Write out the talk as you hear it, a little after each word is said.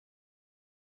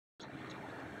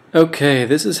Okay,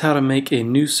 this is how to make a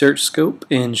new search scope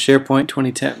in SharePoint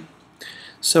 2010.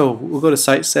 So we'll go to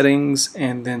Site Settings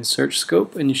and then Search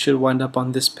Scope, and you should wind up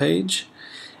on this page.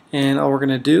 And all we're going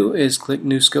to do is click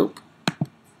New Scope.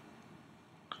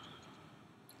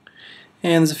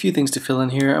 And there's a few things to fill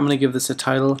in here. I'm going to give this a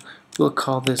title. We'll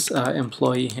call this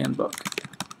Employee Handbook.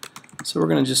 So we're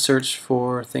going to just search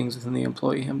for things within the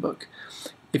Employee Handbook.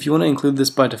 If you want to include this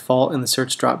by default in the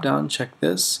search dropdown, check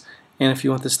this. And if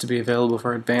you want this to be available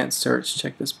for advanced search,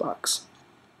 check this box.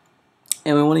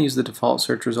 And we want to use the default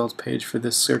search results page for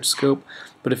this search scope.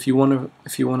 But if you want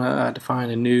to define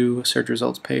a new search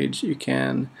results page, you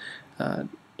can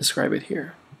describe it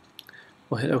here.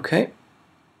 We'll hit OK.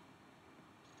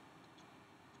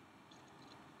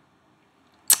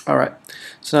 Alright,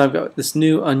 so now I've got this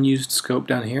new unused scope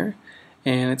down here,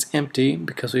 and it's empty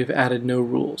because we've added no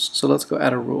rules. So let's go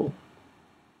add a rule.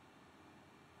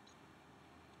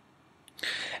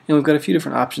 And we've got a few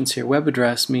different options here. Web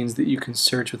address means that you can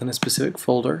search within a specific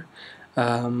folder,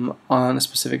 on a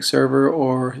specific server,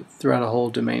 or throughout a whole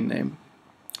domain name.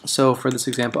 So for this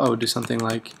example, I would do something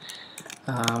like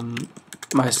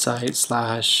my site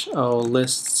 /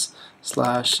 lists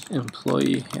 /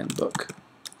 employee handbook.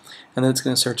 And then it's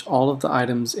going to search all of the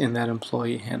items in that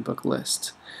employee handbook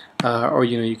list. Or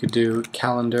you could do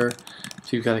calendar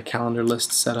if you've got a calendar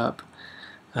list set up.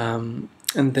 And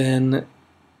then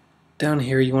down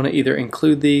here you want to either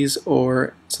include these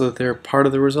or so that they're part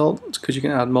of the result, because you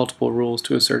can add multiple rules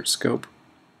to a search scope,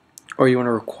 or you want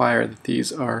to require that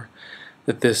these are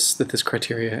this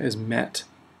criteria is met.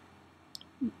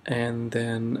 And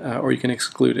then or you can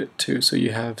exclude it too. So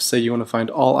you have, say you want to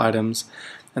find all items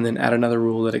and then add another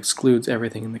rule that excludes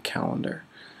everything in the calendar.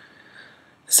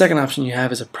 The second option you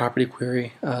have is a property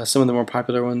query. Some of the more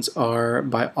popular ones are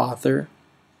by author,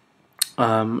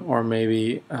 or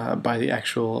maybe by the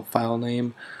actual file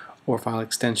name or file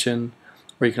extension,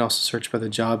 or you can also search by the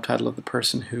job title of the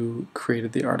person who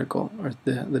created the article or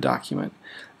the document.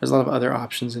 There's a lot of other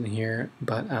options in here,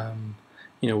 but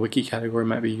wiki category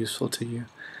might be useful to you.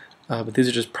 But these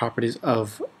are just properties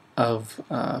of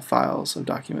files, of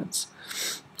documents.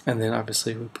 And then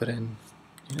obviously we put in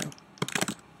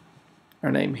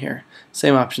our name here.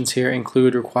 Same options here: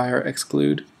 include, require,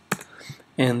 exclude.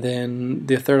 And then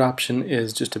the third option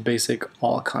is just a basic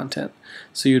all content.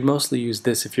 So you'd mostly use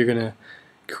this if you're going to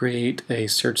create a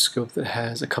search scope that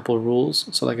has a couple of rules.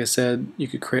 So like I said, you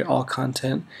could create all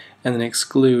content and then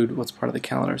exclude what's part of the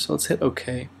calendar. So let's hit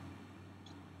OK.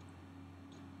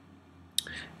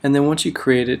 And then once you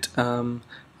create it,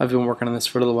 I've been working on this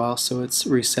for a little while, so it's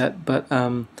reset. But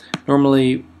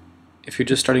normally, if you're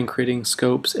just starting creating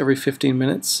scopes, every 15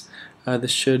 minutes this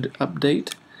should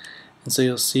update. And so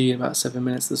you'll see in about 7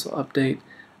 minutes this will update.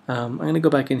 I'm going to go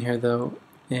back in here though,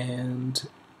 and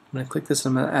I'm going to click this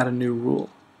and I'm going to add a new rule.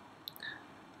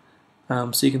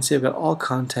 So you can see I've got all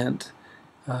content.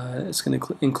 It's going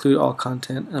to include all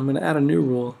content. And I'm going to add a new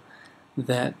rule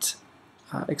that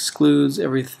excludes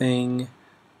everything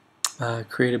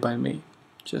created by me,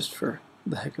 just for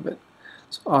the heck of it.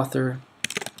 So author,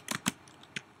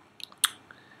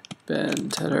 Ben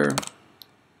Tedder,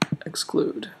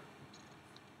 exclude.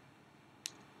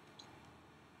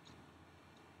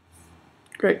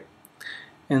 Great.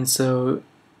 And so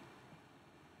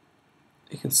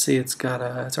you can see it's got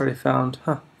it's already found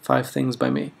 5 things by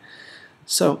me.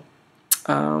 So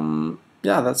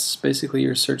yeah, that's basically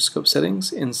your search scope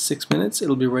settings. In 6 minutes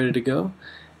it'll be ready to go,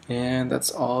 and that's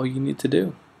all you need to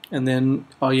do. And then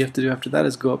all you have to do after that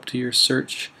is go up to your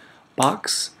search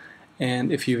box,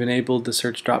 and if you've enabled the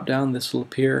search drop down, this will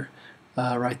appear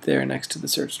right there next to the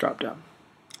search drop down.